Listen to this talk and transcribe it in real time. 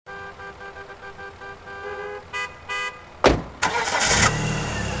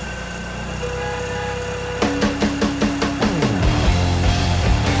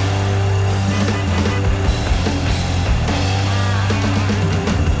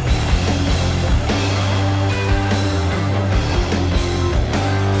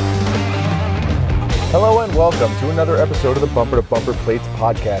and welcome to another episode of the Bumper to Bumper Plates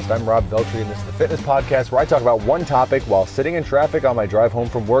podcast. I'm Rob Veltre, and this is the fitness podcast where I talk about one topic while sitting in traffic on my drive home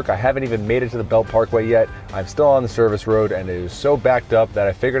from work. I haven't even made it to the Belt Parkway yet. I'm still on the service road, and it is so backed up that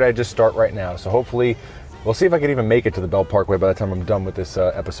I figured I'd just start right now. So hopefully, we'll see if I can even make it to the Belt Parkway by the time I'm done with this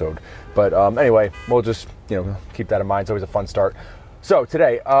episode. But anyway, we'll just keep that in mind. It's always a fun start. So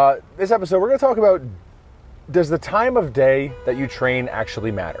today, this episode, we're going to talk about, does the time of day that you train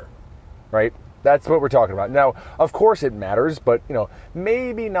actually matter? Right? That's what we're talking about. Now, of course it matters, but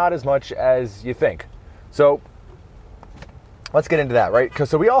maybe not as much as you think. So let's get into that, right?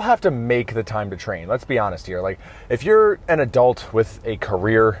 So we all have to make the time to train. Let's be honest here. Like, if you're an adult with a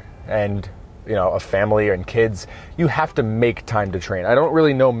career and a family and kids, you have to make time to train. I don't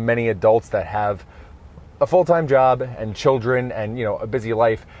really know many adults that have a full-time job and children and a busy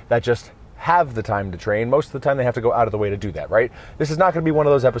life that just have the time to train. Most of the time they have to go out of the way to do that, right? This is not going to be one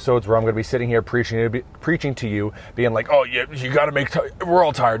of those episodes where I'm going to be sitting here preaching to you, being like, oh yeah, you got to make time. We're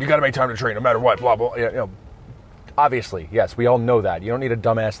all tired. You got to make time to train no matter what, blah, blah. Obviously, yes, we all know that. You don't need a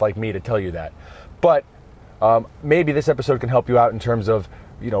dumbass like me to tell you that. But maybe this episode can help you out in terms of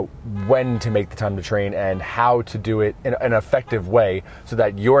when to make the time to train and how to do it in an effective way so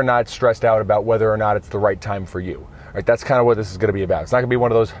that you're not stressed out about whether or not it's the right time for you. Right, that's kind of what this is going to be about. It's not going to be one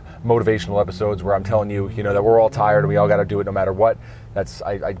of those motivational episodes where I'm telling you, that we're all tired and we all got to do it no matter what. That's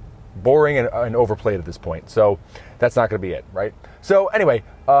boring and overplayed at this point. So that's not going to be it, right? So anyway,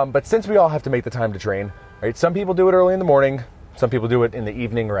 but since we all have to make the time to train, right? Some people do it early in the morning. Some people do it in the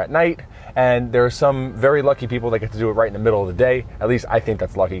evening or at night. And there are some very lucky people that get to do it right in the middle of the day. At least I think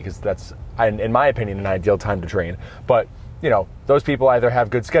that's lucky because that's, in my opinion, an ideal time to train. But those people either have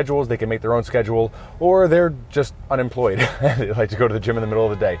good schedules, they can make their own schedule, or they're just unemployed. They like to go to the gym in the middle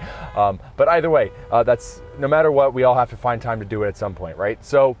of the day. But either way, that's no matter what, we all have to find time to do it at some point, right?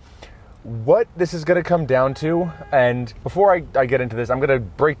 So what this is going to come down to, and before I get into this, I'm going to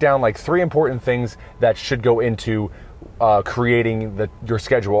break down like 3 important things that should go into creating your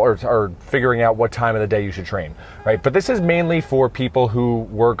schedule or figuring out what time of the day you should train, right? But this is mainly for people who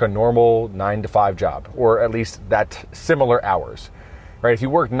work a normal 9-to-5 job, or at least that similar hours, right? If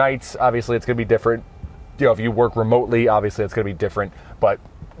you work nights, obviously it's going to be different. If you work remotely, obviously it's going to be different. But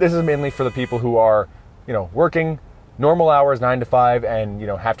this is mainly for the people who are, working normal hours, 9-to-5, and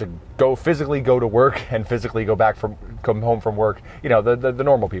have to physically go to work and physically come home from work. The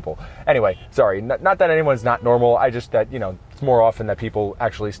normal people. Anyway, sorry, not that anyone's not normal. I just that it's more often that people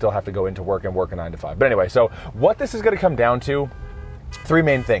actually still have to go into work and work a 9-to-5. But anyway, so what this is going to come down to, 3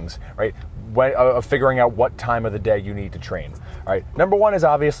 main things, right? Of figuring out what time of the day you need to train. All right. Number 1 is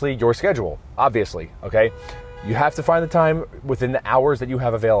obviously your schedule. Obviously, okay. You have to find the time within the hours that you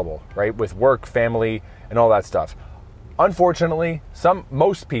have available, right? With work, family, and all that stuff. Unfortunately,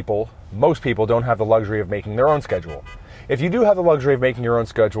 most people don't have the luxury of making their own schedule. If you do have the luxury of making your own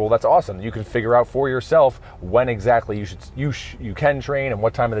schedule, that's awesome. You can figure out for yourself when exactly you can train and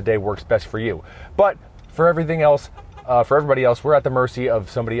what time of the day works best for you. But for everything else, for everybody else, we're at the mercy of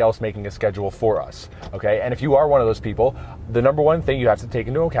somebody else making a schedule for us. Okay, and if you are one of those people, the number 1 thing you have to take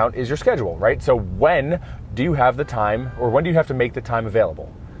into account is your schedule, right? So when do you have the time, or when do you have to make the time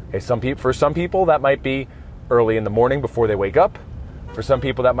available? Okay, for some people that might be early in the morning before they wake up. For some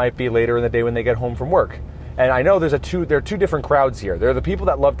people, that might be later in the day when they get home from work. And I know there are 2 different crowds here. There are the people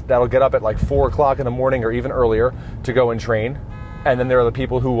that'll get up at like 4 o'clock in the morning or even earlier to go and train. And then there are the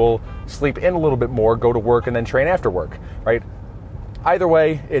people who will sleep in a little bit more, go to work, and then train after work, right? Either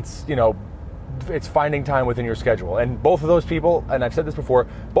way, it's finding time within your schedule. And both of those people, and I've said this before,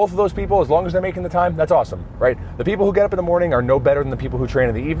 both of those people, as long as they're making the time, that's awesome, right? The people who get up in the morning are no better than the people who train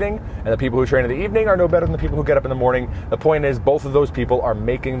in the evening, and the people who train in the evening are no better than the people who get up in the morning. The point is, both of those people are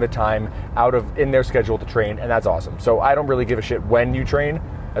making the time in their schedule to train, and that's awesome. So I don't really give a shit when you train.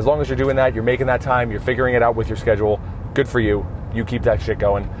 As long as you're doing that, you're making that time, you're figuring it out with your schedule, good for you. You keep that shit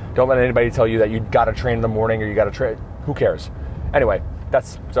going. Don't let anybody tell you that you got to train in the morning or you got to train. Who cares? Anyway,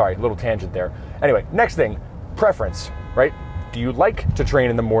 sorry, a little tangent there. Anyway, next thing, preference, right? Do you like to train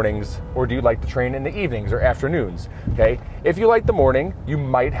in the mornings or do you like to train in the evenings or afternoons? Okay, if you like the morning, you're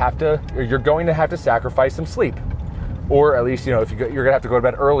going to have to sacrifice some sleep. Or at least, if you're going to have to go to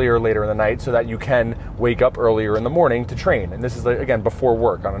bed earlier later in the night so that you can wake up earlier in the morning to train. And this is, again, before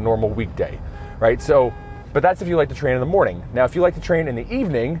work on a normal weekday, right? So, but that's if you like to train in the morning. Now, if you like to train in the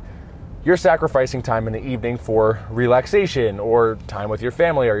evening, you're sacrificing time in the evening for relaxation or time with your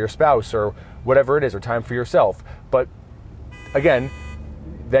family or your spouse or whatever it is, or time for yourself. But again,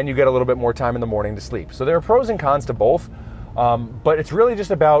 then you get a little bit more time in the morning to sleep. So there are pros and cons to both, but it's really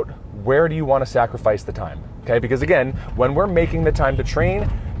just about where do you want to sacrifice the time, okay? Because again, when we're making the time to train,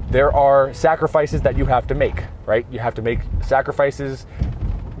 there are sacrifices that you have to make, right? You have to make sacrifices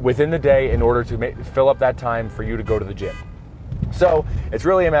within the day in order to fill up that time for you to go to the gym. So it's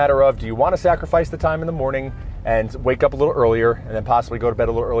really a matter of, do you want to sacrifice the time in the morning and wake up a little earlier and then possibly go to bed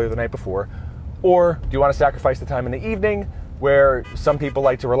a little earlier the night before? Or do you want to sacrifice the time in the evening where some people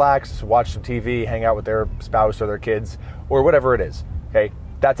like to relax, watch some TV, hang out with their spouse or their kids, or whatever it is, okay?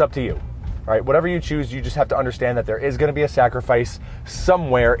 That's up to you, all right? Whatever you choose, you just have to understand that there is going to be a sacrifice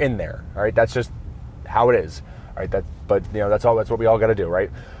somewhere in there, all right? That's just how it is, all right? But that's what we all got to do, right?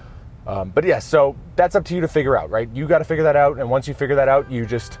 But yeah, so that's up to you to figure out, right? You got to figure that out, and once you figure that out, you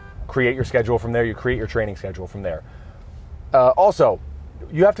just create your schedule from there. You create your training schedule from there. Also,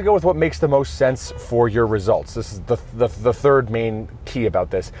 you have to go with what makes the most sense for your results. This is the third main key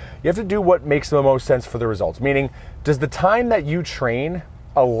about this. You have to do what makes the most sense for the results, meaning, does the time that you train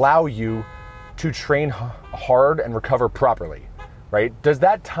allow you to train hard and recover properly, right? Does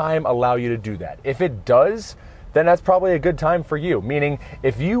that time allow you to do that? If it does, then that's probably a good time for you, meaning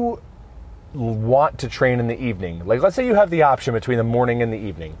if you want to train in the evening, like let's say you have the option between the morning and the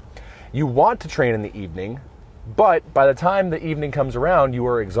evening. You want to train in the evening, but by the time the evening comes around, you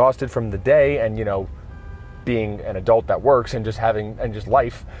are exhausted from the day and, being an adult that works and just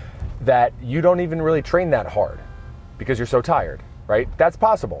life, that you don't even really train that hard because you're so tired, right? That's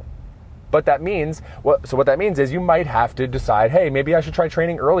possible. But that means, what that means is you might have to decide, hey, maybe I should try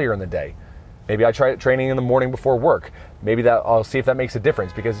training earlier in the day. Maybe I try training in the morning before work. Maybe I'll see if that makes a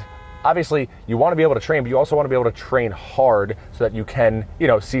difference, because obviously you want to be able to train, but you also want to be able to train hard so that you can,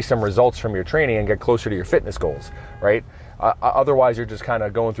 see some results from your training and get closer to your fitness goals, right? Otherwise, you're just kind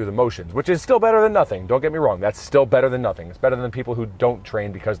of going through the motions, which is still better than nothing. Don't get me wrong. That's still better than nothing. It's better than people who don't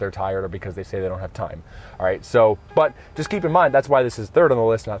train because they're tired or because they say they don't have time. All right. So, but just keep in mind, that's why this is third on the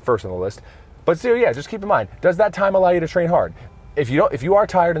list, not first on the list. But still, yeah, just keep in mind, does that time allow you to train hard? If you are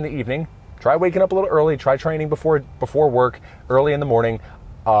tired in the evening, try waking up a little early, try training before work early in the morning,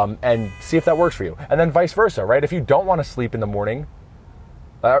 and see if that works for you. And then vice versa, right? If you don't want to sleep in the morning,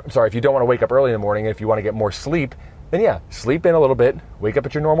 if you don't want to wake up early in the morning, if you want to get more sleep, then yeah, sleep in a little bit, wake up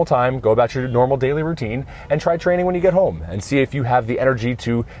at your normal time, go about your normal daily routine, and try training when you get home, and see if you have the energy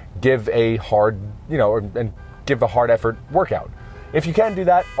to give a hard, and give a hard effort workout. If you can do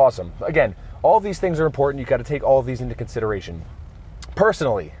that, awesome. Again, all of these things are important. You got to take all of these into consideration.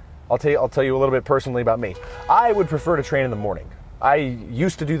 Personally, I'll tell you a little bit personally about me. I would prefer to train in the morning. I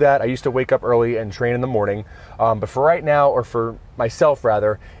used to do that. I used to wake up early and train in the morning. But for right now, or for myself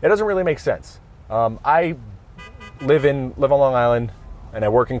rather, it doesn't really make sense. I live on Long Island and I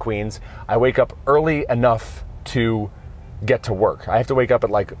work in Queens. I wake up early enough to get to work. I have to wake up at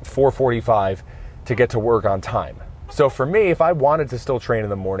like 4:45 to get to work on time. So for me, if I wanted to still train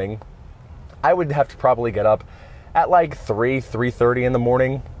in the morning, I would have to probably get up at like 3:30 in the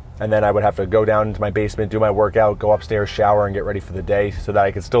morning. And then I would have to go down into my basement, do my workout, go upstairs, shower, and get ready for the day so that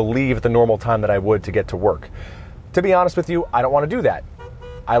I could still leave at the normal time that I would to get to work. To be honest with you, I don't want to do that.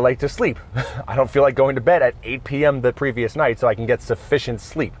 I like to sleep. I don't feel like going to bed at 8 p.m. the previous night so I can get sufficient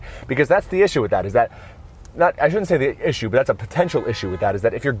sleep. Because that's the issue with that, is that, I shouldn't say the issue, but that's a potential issue with that, is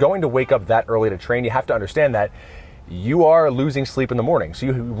that if you're going to wake up that early to train, you have to understand that you are losing sleep in the morning. So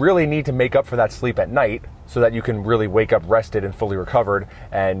you really need to make up for that sleep at night so that you can really wake up rested and fully recovered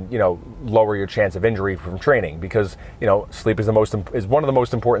and, lower your chance of injury from training, because, sleep is one of the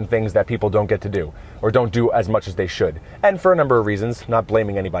most important things that people don't get to do or don't do as much as they should. And for a number of reasons, not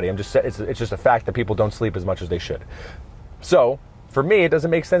blaming anybody. It's just a fact that people don't sleep as much as they should. So for me, it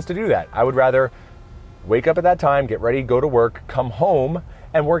doesn't make sense to do that. I would rather wake up at that time, get ready, go to work, come home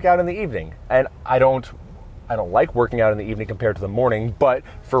and work out in the evening. And I don't like working out in the evening compared to the morning, but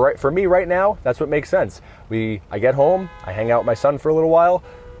for me right now, that's what makes sense. I get home, I hang out with my son for a little while,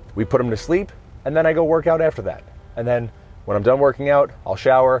 we put him to sleep, and then I go work out after that. And then when I'm done working out, I'll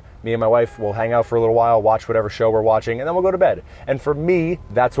shower, me and my wife will hang out for a little while, watch whatever show we're watching, and then we'll go to bed. And for me,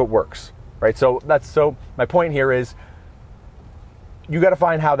 that's what works, right? So my point here is, you got to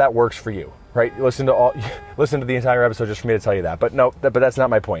find how that works for you. Right? Listen to the entire episode just for me to tell you that. But no, but that's not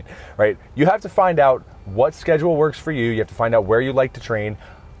my point, right? You have to find out what schedule works for you. You have to find out where you like to train.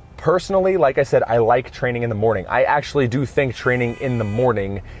 Personally, like I said, I like training in the morning. I actually do think training in the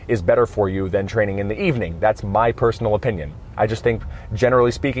morning is better for you than training in the evening. That's my personal opinion. I just think,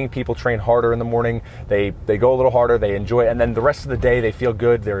 generally speaking, people train harder in the morning. They go a little harder, they enjoy it, and then the rest of the day they feel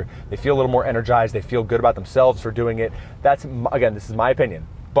good. They feel a little more energized. They feel good about themselves for doing it. Again, this is my opinion.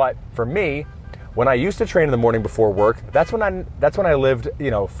 But for me, when I used to train in the morning before work, that's when I lived,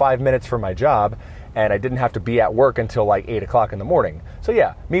 5 minutes from my job, and I didn't have to be at work until like 8 o'clock in the morning. So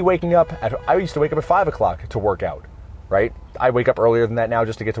yeah, me waking up I used to wake up at 5 o'clock to work out. right? I wake up earlier than that now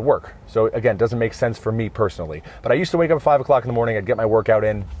just to get to work. So again, it doesn't make sense for me personally. But I used to wake up at 5 o'clock in the morning, I'd get my workout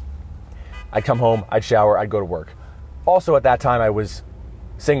in, I'd come home, I'd shower, I'd go to work. Also at that time I was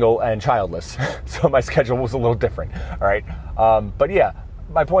single and childless, so my schedule was a little different, all right? But yeah,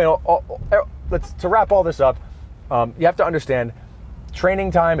 my point, to wrap all this up, you have to understand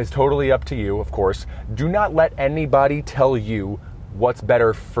training time is totally up to you, of course. Do not let anybody tell you what's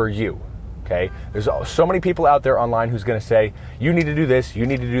better for you, okay? There's so many people out there online who's gonna say, you need to do this, you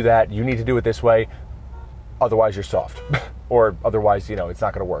need to do that, you need to do it this way, otherwise you're soft, or otherwise, it's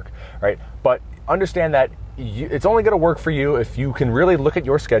not gonna work, right? But understand that it's only going to work for you if you can really look at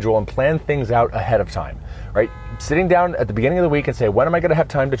your schedule and plan things out ahead of time, right? Sitting down at the beginning of the week and say, when am I going to have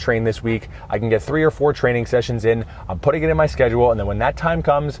time to train this week? I can get 3 or 4 training sessions in. I'm putting it in my schedule, and then when that time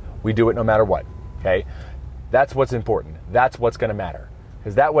comes, we do it no matter what, okay? That's what's important. That's what's going to matter,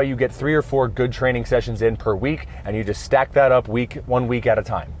 because that way you get 3 or 4 good training sessions in per week, and you just stack that up one week at a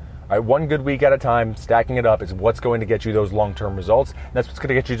time. All right, one good week at a time, stacking it up is what's going to get you those long-term results, and that's what's going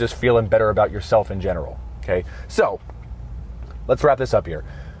to get you just feeling better about yourself in general. Okay, so let's wrap this up here.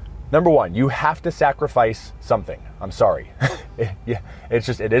 Number 1, you have to sacrifice something. I'm sorry. It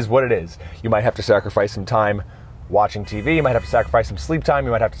is what it is. You might have to sacrifice some time watching TV. You might have to sacrifice some sleep time.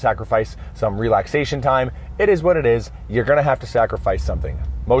 You might have to sacrifice some relaxation time. It is what it is. You're going to have to sacrifice something.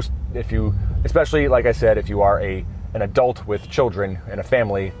 Especially like I said, if you are an adult with children and a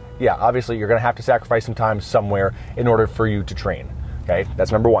family, yeah, obviously you're going to have to sacrifice some time somewhere in order for you to train. Okay,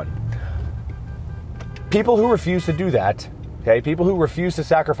 that's number 1. People who refuse to do that, okay, people who refuse to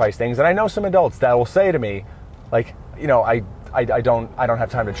sacrifice things, and I know some adults that will say to me, like, I don't have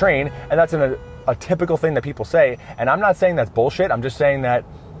time to train, and that's a typical thing that people say, and I'm not saying that's bullshit. I'm just saying that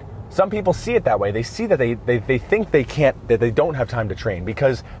some people see it that way. They see that they think that they don't have time to train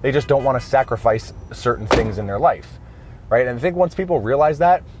because they just don't want to sacrifice certain things in their life, right? And I think once people realize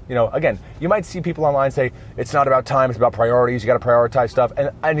that, again, you might see people online say, it's not about time, it's about priorities, you got to prioritize stuff.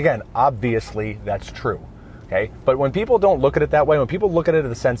 And again, obviously that's true, okay? But when people don't look at it that way, when people look at it in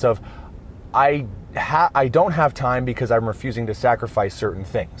the sense of, I don't have time because I'm refusing to sacrifice certain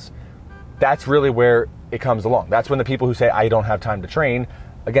things, that's really where it comes along. That's when the people who say, I don't have time to train,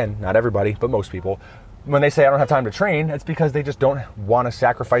 again, not everybody, but most people, when they say I don't have time to train, it's because they just don't want to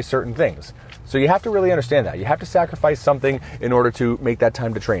sacrifice certain things. So you have to really understand that. You have to sacrifice something in order to make that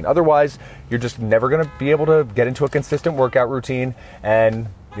time to train. Otherwise, you're just never going to be able to get into a consistent workout routine, and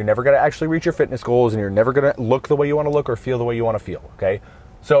you're never going to actually reach your fitness goals, and you're never going to look the way you want to look or feel the way you want to feel, okay?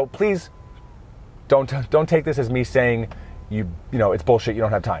 So please don't take this as me saying it's bullshit, you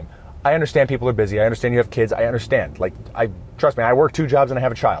don't have time. I understand people are busy. I understand you have kids. I understand. Trust me, I work 2 jobs and I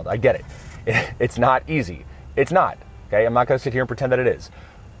have a child. I get it. It's not easy. It's not. Okay, I'm not going to sit here and pretend that it is.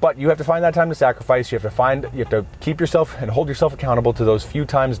 But you have to find that time to sacrifice. You have to keep yourself and hold yourself accountable to those few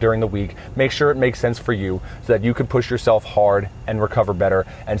times during the week. Make sure it makes sense for you so that you can push yourself hard and recover better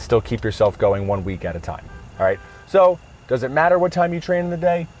and still keep yourself going 1 week at a time. All right. So does it matter what time you train in the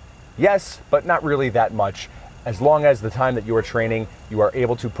day? Yes, but not really that much. As long as the time that you are training, you are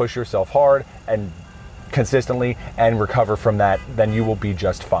able to push yourself hard and consistently and recover from that, then you will be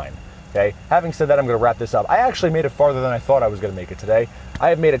just fine. Okay. Having said that, I'm going to wrap this up. I actually made it farther than I thought I was going to make it today. I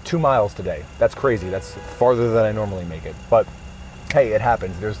have made it 2 miles today. That's crazy. That's farther than I normally make it. But hey, it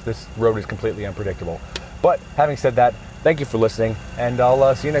happens. This road is completely unpredictable. But having said that, thank you for listening, and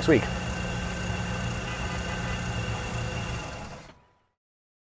I'll see you next week.